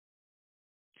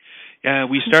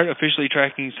We start officially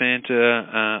tracking Santa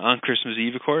on Christmas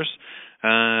Eve, of course.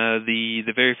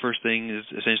 The very first thing is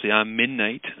essentially on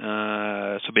midnight.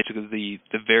 So basically,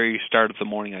 the very start of the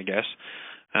morning, I guess,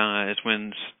 is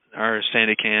when our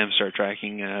Santa cams start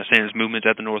tracking Santa's movement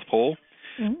at the North Pole.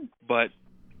 Mm. But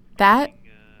that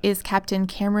is Captain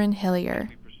Cameron Hillier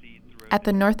at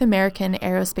the North American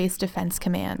Aerospace Defense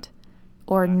Command,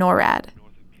 or NORAD,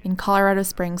 in Colorado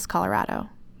Springs, Colorado.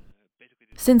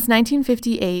 Since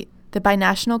 1958, the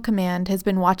binational command has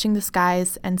been watching the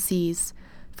skies and seas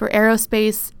for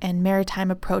aerospace and maritime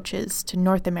approaches to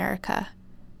North America,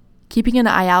 keeping an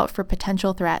eye out for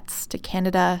potential threats to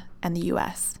Canada and the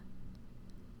U.S.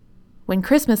 When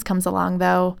Christmas comes along,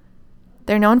 though,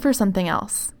 they're known for something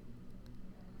else: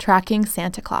 tracking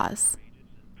Santa Claus.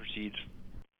 Proceeds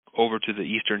over to the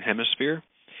Eastern Hemisphere.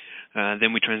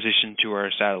 Then we transition to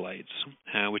our satellites,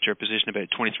 which are positioned about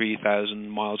 23,000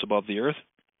 miles above the Earth.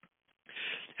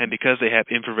 And because they have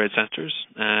infrared sensors,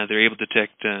 they're able to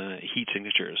detect heat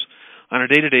signatures. On a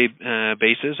day-to-day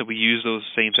basis, we use those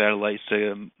same satellites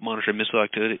to monitor missile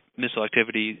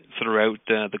activity throughout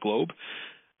the globe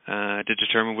to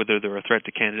determine whether they're a threat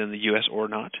to Canada and the U.S. or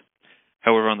not.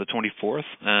 However, on the 24th,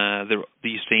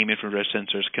 these same infrared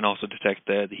sensors can also detect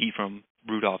the heat from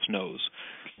Rudolph's nose.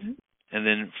 Mm-hmm. And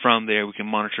then from there, we can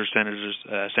monitor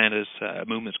Santa's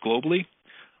movements globally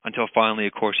until finally,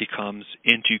 of course, he comes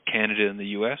into Canada and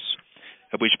the U.S.,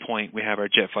 at which point we have our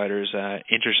jet fighters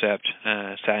intercept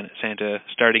Santa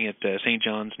starting at St.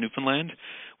 John's, Newfoundland,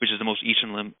 which is the most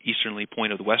easterly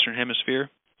point of the Western Hemisphere,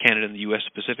 Canada and the U.S.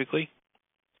 specifically.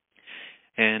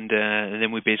 And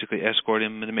then we basically escort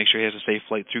him to make sure he has a safe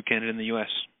flight through Canada and the U.S.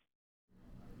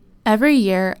 Every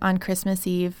year on Christmas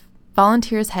Eve,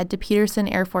 volunteers head to Peterson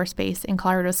Air Force Base in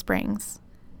Colorado Springs.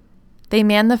 They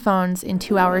man the phones in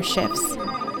 2-hour shifts.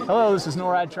 Hello, this is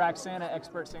NORAD Track Santa,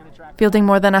 expert Santa tracker. Fielding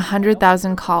more than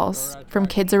 100,000 calls from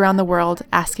kids around the world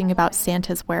asking about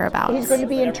Santa's whereabouts. He's going to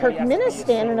be in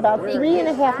Turkmenistan in about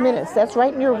 3.5 minutes. That's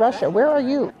right near Russia. Where are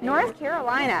you? North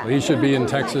Carolina. Well, he should be in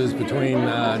Texas between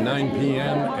 9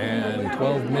 p.m. and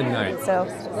 12 midnight. So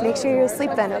make sure you're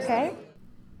asleep then, okay?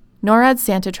 NORAD's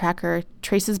Santa tracker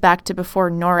traces back to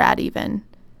before NORAD even,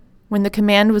 when the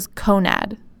command was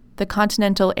CONAD, the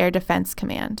Continental Air Defense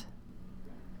Command.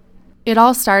 It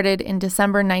all started in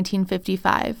December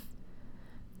 1955,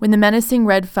 when the menacing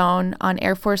red phone on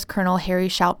Air Force Colonel Harry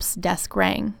Shoup's desk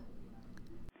rang.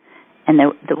 And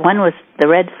the one was the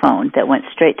red phone that went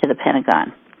straight to the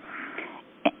Pentagon.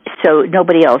 So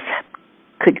nobody else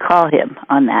could call him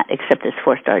on that except this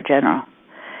 4-star general.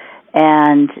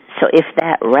 And so if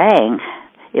that rang,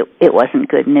 it wasn't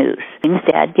good news. And his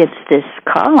dad gets this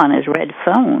call on his red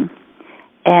phone,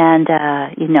 and,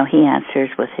 he answers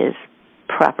with his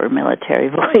proper military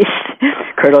voice,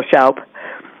 Colonel Shoup.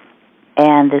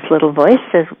 And this little voice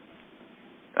says,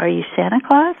 "Are you Santa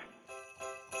Claus?"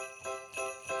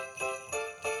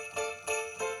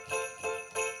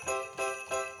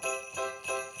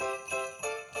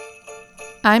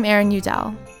 I'm Erin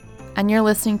Udell, and you're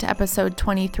listening to episode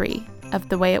 23 of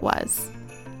The Way It Was,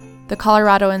 the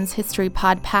Coloradoans' History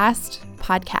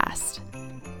Podcast,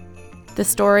 the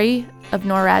story of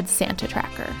NORAD's Santa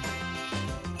Tracker.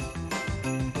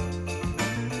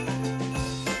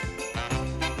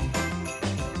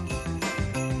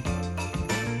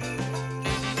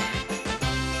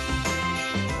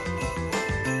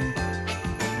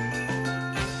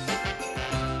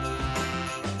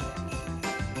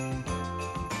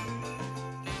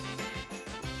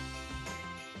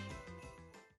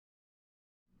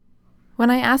 When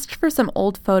I asked for some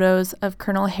old photos of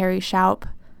Colonel Harry Shoup,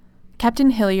 Captain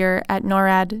Hillier at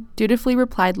NORAD dutifully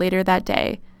replied later that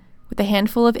day with a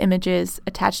handful of images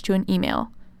attached to an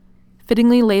email,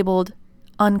 fittingly labeled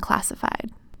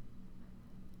unclassified.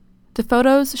 The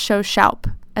photos show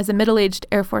Shoup as a middle-aged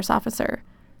Air Force officer,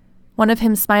 one of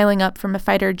him smiling up from a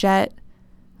fighter jet,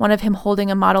 one of him holding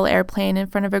a model airplane in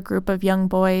front of a group of young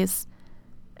boys,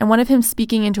 and one of him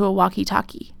speaking into a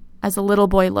walkie-talkie as a little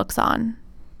boy looks on.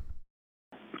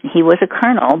 He was a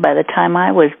colonel by the time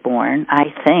I was born,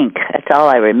 I think. That's all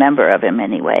I remember of him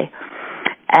anyway.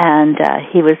 And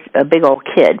he was a big old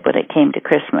kid when it came to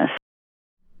Christmas.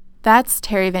 That's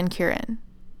Terry Van Kuren,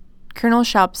 Colonel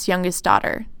Shoup's youngest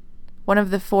daughter, one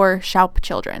of the 4 Shoup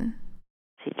children.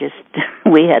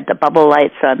 We had the bubble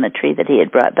lights on the tree that he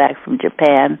had brought back from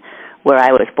Japan, where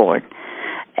I was born.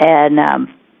 And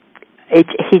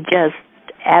he just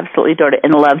absolutely adored it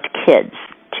and loved kids,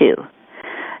 too.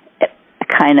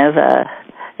 Kind of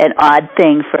an odd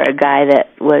thing for a guy that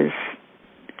was,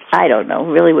 I don't know,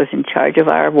 really was in charge of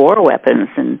our war weapons,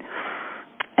 and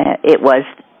it was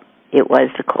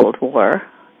the Cold War,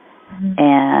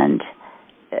 and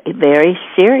very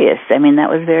serious. I mean, that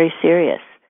was very serious.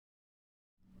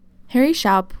 Harry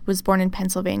Shoup was born in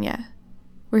Pennsylvania,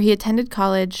 where he attended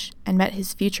college and met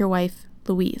his future wife,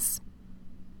 Louise.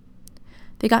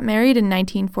 They got married in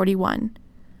 1941,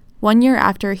 1 year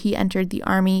after he entered the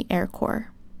Army Air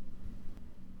Corps.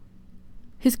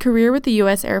 His career with the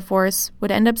U.S. Air Force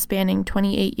would end up spanning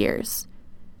 28 years,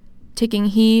 taking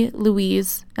he,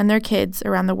 Louise, and their kids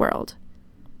around the world,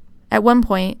 at one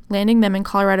point landing them in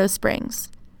Colorado Springs,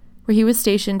 where he was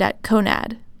stationed at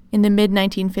CONAD in the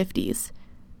mid-1950s,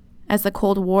 as the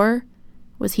Cold War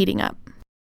was heating up.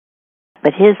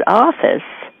 But his office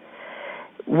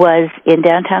was in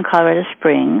downtown Colorado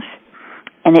Springs,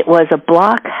 and it was a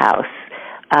block house,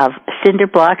 a cinder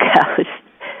block house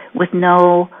with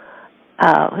no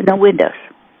windows.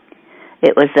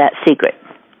 It was that secret.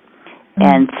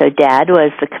 And so Dad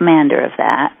was the commander of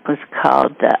that. It was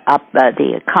called the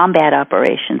Combat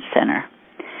Operations Center.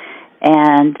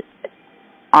 And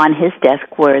on his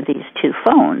desk were these two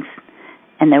phones.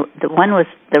 And the one was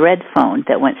the red phone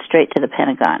that went straight to the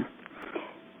Pentagon.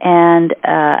 And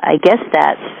I guess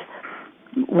that's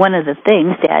one of the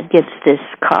things. Dad gets this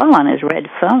call on his red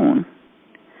phone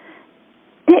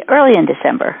early in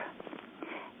December.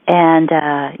 And,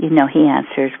 he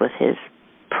answers with his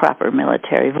proper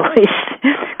military voice,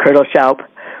 Colonel Shoup.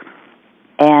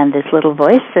 And this little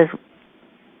voice says,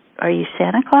 "Are you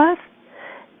Santa Claus?"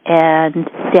 And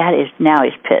Dad he's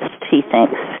pissed. He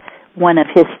thinks one of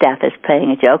his staff is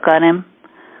playing a joke on him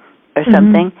or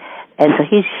something. And so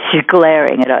he's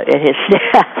glaring at his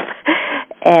staff.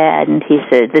 And he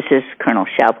said, "This is Colonel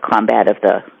Shoup, commander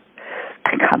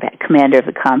of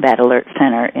the Combat Alert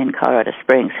Center in Colorado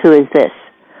Springs. Who is this?"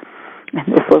 And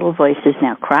this little voice is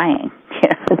now crying.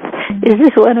 Is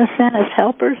this one of Santa's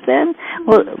helpers then?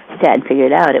 Well, Dad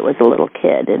figured out it was a little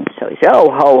kid, and so he said, "Oh,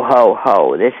 ho, ho,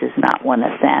 ho, this is not one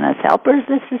of Santa's helpers,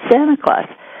 this is Santa Claus."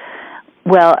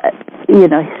 Well, so he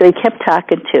kept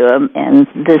talking to him, and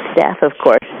the staff, of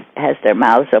course, has their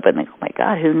mouths open. They go, "Oh, my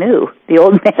God, who knew?" The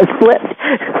old man flipped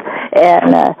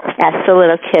and asked the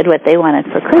little kid what they wanted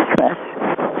for Christmas.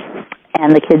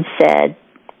 And the kid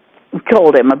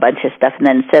told him a bunch of stuff, and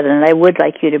then said, "And I would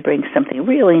like you to bring something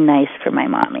really nice for my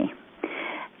mommy."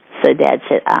 So Dad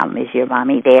said, "Is your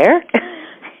mommy there?"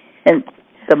 And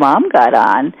the mom got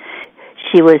on.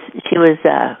 She was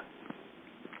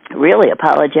really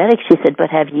apologetic. She said, "But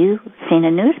have you seen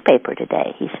a newspaper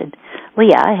today?" He said, "Well,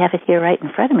 yeah, I have it here right in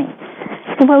front of me."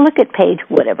 She said, "Well, look at page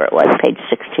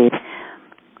 16.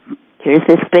 Here's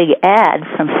this big ad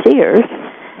from Sears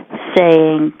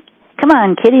saying, 'Come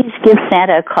on, kiddies, give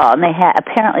Santa a call.'" And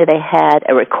apparently they had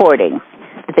a recording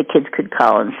that the kids could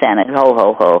call, and Santa, ho,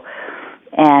 ho, ho.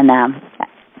 And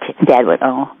Dad went,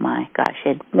 "Oh, my gosh," he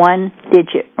had one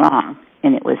digit wrong,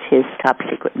 and it was his top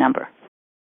secret number.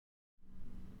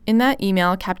 In that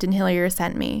email Captain Hillier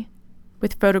sent me,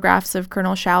 with photographs of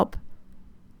Colonel Shoup,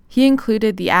 he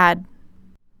included the ad.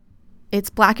 It's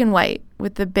black and white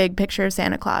with the big picture of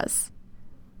Santa Claus.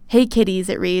 "Hey kiddies,"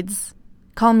 it reads,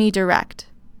 "call me direct.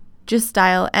 Just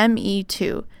dial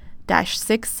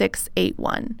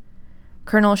ME2-6681.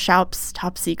 Colonel Shoup's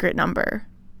top secret number."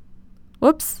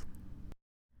 Whoops.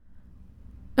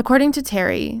 According to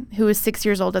Terry, who was 6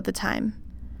 years old at the time,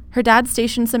 her dad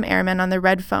stationed some airmen on the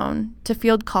red phone to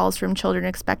field calls from children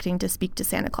expecting to speak to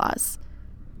Santa Claus.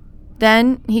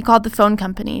 Then he called the phone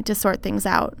company to sort things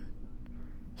out.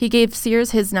 He gave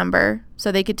Sears his number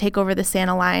so they could take over the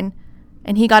Santa line,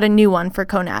 and he got a new one for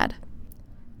CONAD.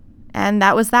 And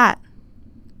that was that.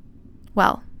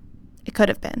 Well, it could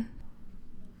have been.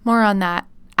 More on that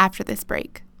after this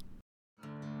break.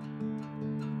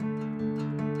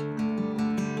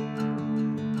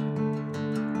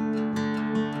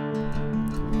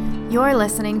 You're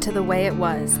listening to The Way It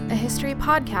Was, a history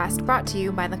podcast brought to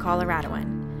you by The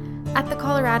Coloradoan. At The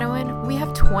Coloradoan, we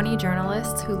have 20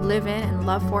 journalists who live in and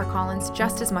love Fort Collins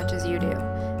just as much as you do.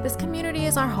 This community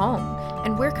is our home,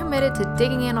 and we're committed to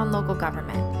digging in on local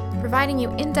government, providing you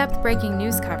in-depth breaking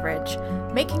news coverage,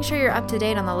 making sure you're up to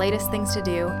date on the latest things to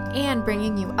do, and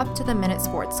bringing you up-to-the-minute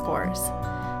sports scores.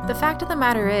 The fact of the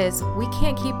matter is, we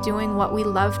can't keep doing what we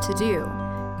love to do,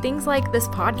 things like this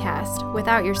podcast,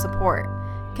 without your support.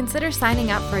 Consider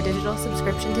signing up for a digital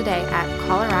subscription today at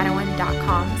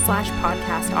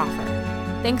coloradoan.com/podcast offer.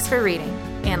 Thanks for reading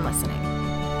and listening.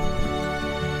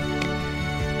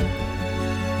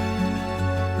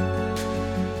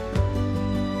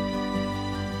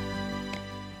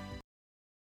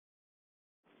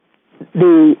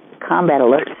 The Combat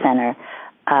Alert Center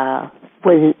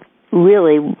was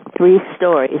really 3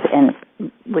 stories, and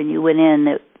when you went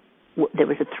in, there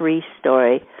was a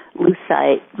 3-story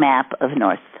lucite map of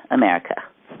North America.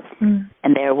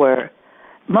 And there were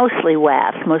mostly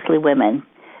WAFs, mostly women,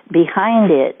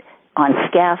 behind it on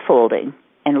scaffolding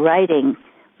and writing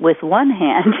with one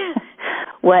hand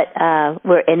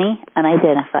where any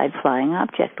unidentified flying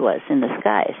object was in the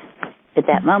skies at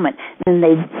that moment. Then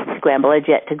they'd scramble a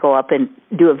jet to go up and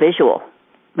do a visual,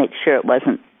 make sure it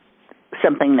wasn't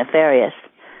something nefarious.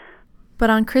 But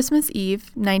on Christmas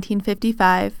Eve,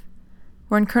 1955,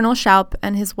 when Colonel Shoup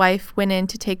and his wife went in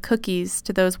to take cookies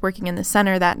to those working in the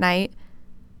center that night,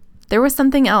 there was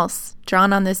something else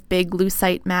drawn on this big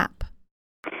lucite map.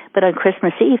 But on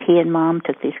Christmas Eve, he and Mom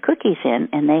took these cookies in,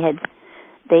 and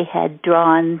they had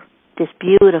drawn this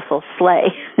beautiful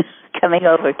sleigh coming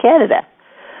over Canada.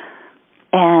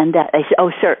 And they said,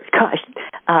 "Oh, sir, gosh,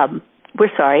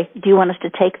 we're sorry. Do you want us to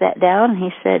take that down?" And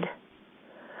he said,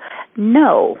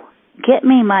 "No. Get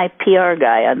me my PR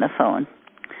guy on the phone."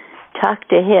 Talked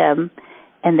to him,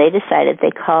 and they decided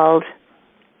they called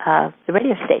the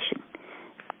radio station.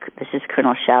 This is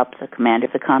Colonel Shoup, the commander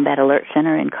of the Combat Alert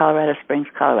Center in Colorado Springs,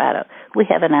 Colorado. "We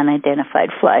have an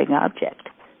unidentified flying object."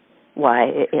 "Why,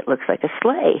 it looks like a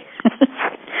sleigh."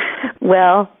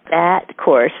 Well, that, of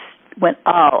course, went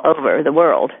all over the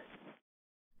world.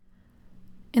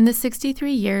 In the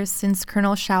 63 years since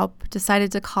Colonel Shoup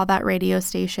decided to call that radio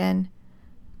station,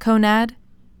 CONAD,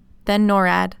 then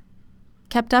NORAD,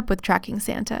 kept up with tracking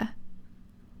Santa.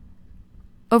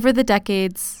 Over the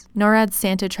decades, NORAD's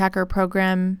Santa Tracker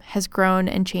program has grown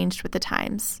and changed with the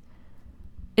times.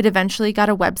 It eventually got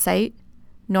a website,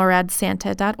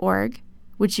 noradsanta.org,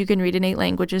 which you can read in 8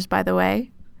 languages, by the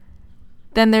way.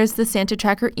 Then there's the Santa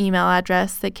Tracker email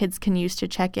address that kids can use to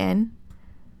check in.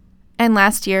 And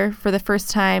last year, for the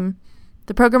first time,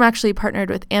 the program actually partnered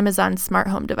with Amazon smart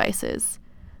home devices.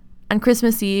 On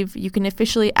Christmas Eve, you can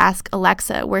officially ask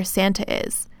Alexa where Santa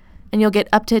is, and you'll get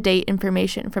up-to-date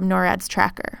information from NORAD's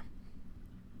tracker.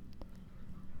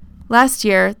 Last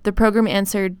year, the program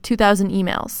answered 2,000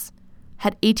 emails,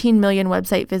 had 18 million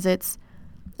website visits,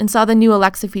 and saw the new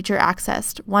Alexa feature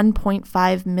accessed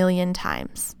 1.5 million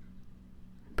times.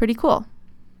 Pretty cool.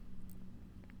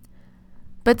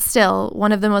 But still,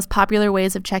 one of the most popular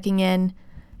ways of checking in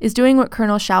is doing what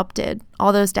Colonel Shoup did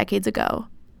all those decades ago,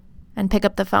 and pick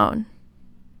up the phone.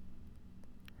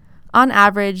 On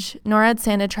average, NORAD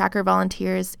Santa Tracker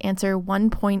volunteers answer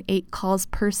 1.8 calls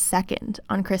per second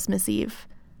on Christmas Eve.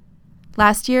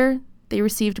 Last year, they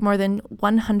received more than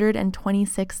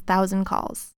 126,000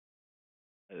 calls.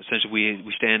 Essentially,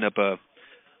 we stand up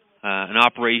an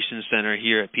operations center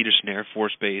here at Peterson Air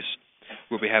Force Base,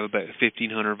 where we have about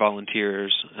 1,500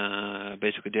 volunteers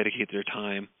basically dedicate their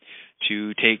time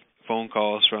to take phone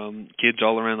calls from kids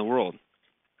all around the world.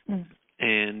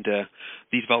 And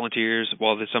these volunteers,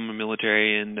 while some are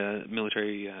military and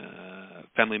military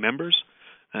family members,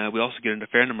 we also get a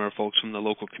fair number of folks from the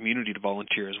local community to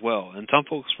volunteer as well. And some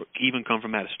folks even come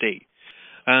from out of state.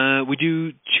 We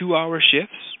do 2-hour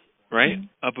shifts, right?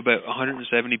 Up about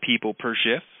 170 people per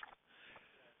shift.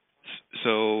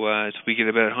 So we get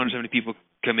about 170 people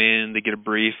come in. They get a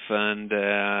brief on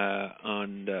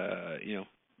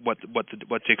what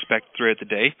to expect throughout the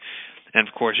day. And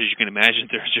of course, as you can imagine,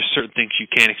 there's just certain things you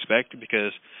can't expect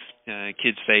because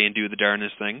kids say and do the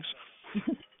darndest things.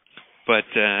 But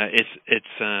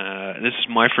this is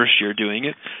my first year doing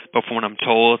it. But from what I'm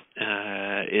told,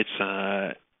 it's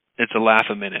a laugh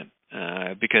a minute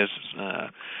because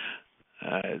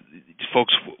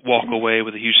folks walk away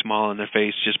with a huge smile on their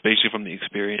face just basically from the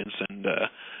experience. And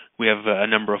we have a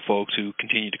number of folks who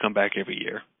continue to come back every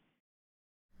year.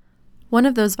 One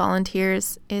of those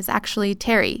volunteers is actually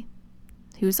Terry,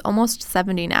 who's almost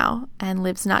 70 now and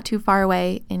lives not too far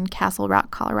away in Castle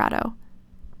Rock, Colorado.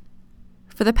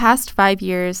 For the past 5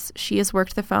 years, she has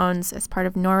worked the phones as part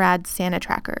of NORAD's Santa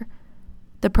Tracker,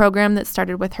 the program that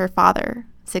started with her father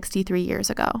 63 years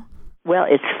ago. Well,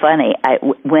 it's funny.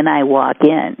 When I walk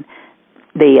in,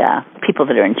 the people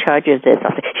that are in charge of this,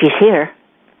 I'll say, "She's here."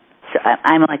 So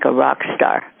I'm like a rock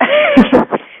star.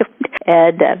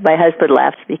 And my husband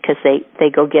laughs because they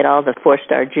go get all the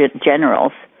 4-star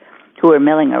generals who are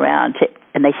milling around,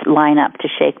 and they line up to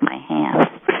shake my hand.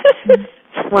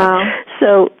 Wow.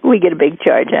 So we get a big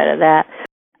charge out of that.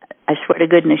 I swear to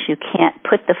goodness, you can't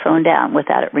put the phone down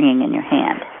without it ringing in your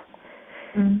hand.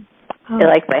 Oh.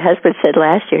 Like my husband said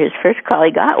last year, his first call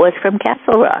he got was from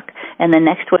Castle Rock, and the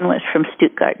next one was from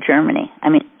Stuttgart, Germany. I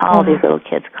mean, all these little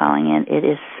kids calling in. It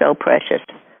is so precious.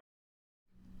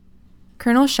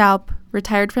 Colonel Shoup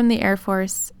retired from the Air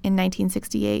Force in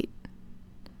 1968.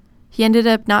 He ended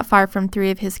up not far from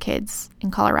 3 of his kids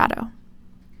in Colorado.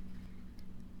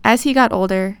 As he got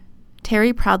older,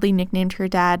 Terry proudly nicknamed her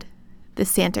dad the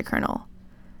Santa Colonel,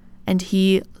 and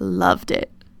he loved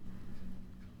it.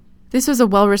 This was a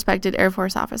well-respected Air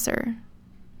Force officer.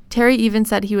 Terry even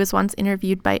said he was once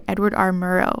interviewed by Edward R.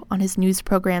 Murrow on his news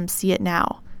program See It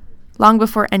Now, long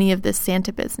before any of this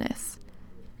Santa business.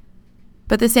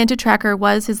 But the Santa tracker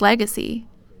was his legacy,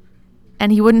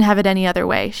 and he wouldn't have it any other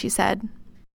way, she said.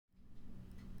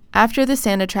 After the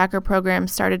Santa tracker program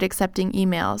started accepting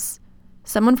emails,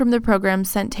 someone from the program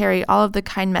sent Terry all of the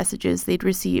kind messages they'd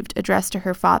received addressed to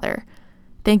her father,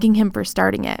 thanking him for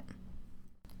starting it.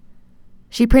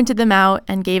 She printed them out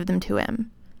and gave them to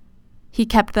him. He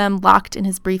kept them locked in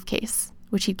his briefcase,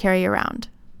 which he'd carry around.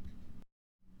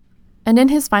 And in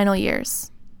his final years,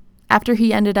 after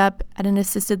he ended up at an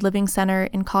assisted living center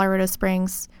in Colorado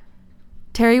Springs,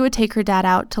 Terry would take her dad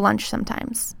out to lunch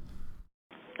sometimes.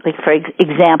 Like, for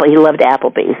example, he loved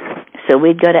Applebee's. So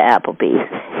we'd go to Applebee's,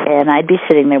 and I'd be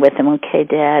sitting there with him. Okay,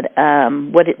 Dad,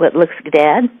 what looks,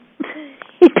 Dad?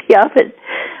 He'd be off and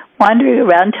wandering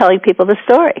around telling people the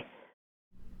story.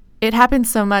 It happened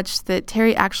so much that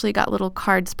Terry actually got little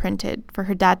cards printed for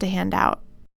her dad to hand out.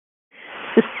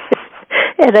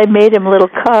 And I made him little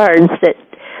cards that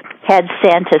had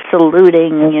Santa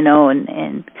saluting,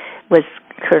 and was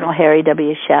Colonel Harry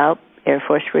W. Shoup, Air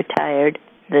Force retired,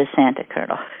 the Santa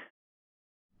Colonel.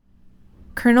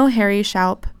 Colonel Harry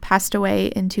Shoup passed away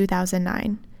in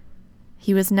 2009.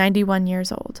 He was 91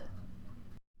 years old.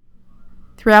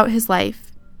 Throughout his life,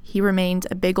 he remained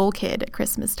a big old kid at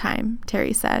Christmas time,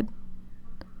 Terry said.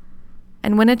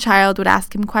 And when a child would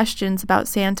ask him questions about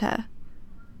Santa,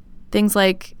 things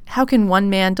like, how can one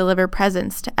man deliver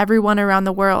presents to everyone around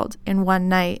the world in one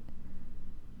night?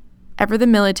 Ever the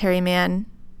military man,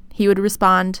 he would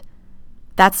respond,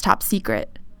 that's top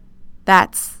secret.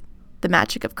 That's the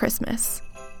magic of Christmas.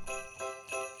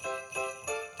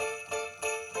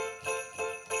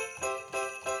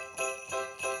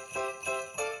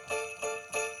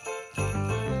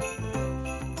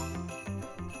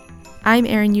 I'm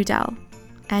Erin Udell,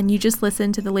 and you just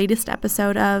listened to the latest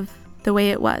episode of The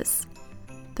Way It Was,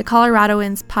 the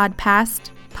Coloradoans' Podpast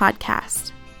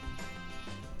podcast.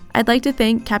 I'd like to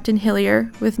thank Captain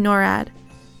Hillier with NORAD,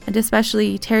 and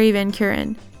especially Terry Van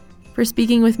Kuren, for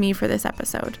speaking with me for this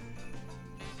episode.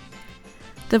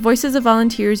 The voices of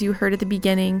volunteers you heard at the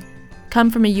beginning come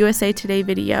from a USA Today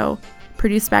video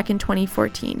produced back in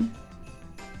 2014.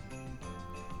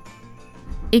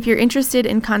 If you're interested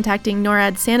in contacting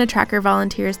NORAD Santa Tracker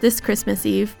volunteers this Christmas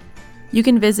Eve, you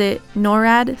can visit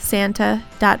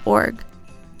noradsanta.org.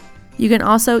 You can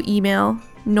also email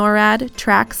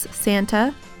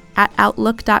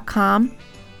noradtrackssanta@outlook.com,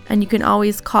 and you can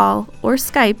always call or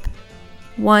Skype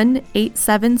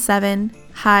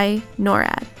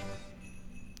 1-877-HI-NORAD.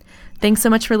 Thanks so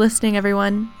much for listening,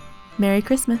 everyone. Merry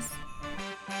Christmas.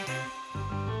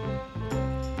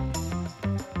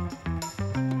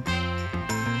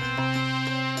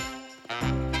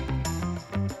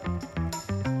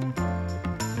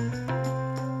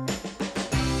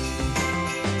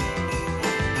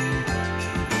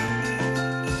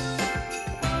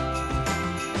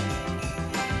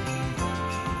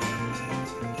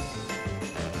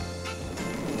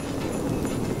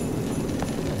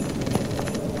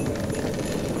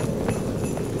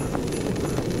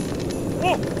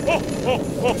 Ho, ho, ho,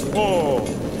 ho,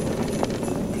 ho!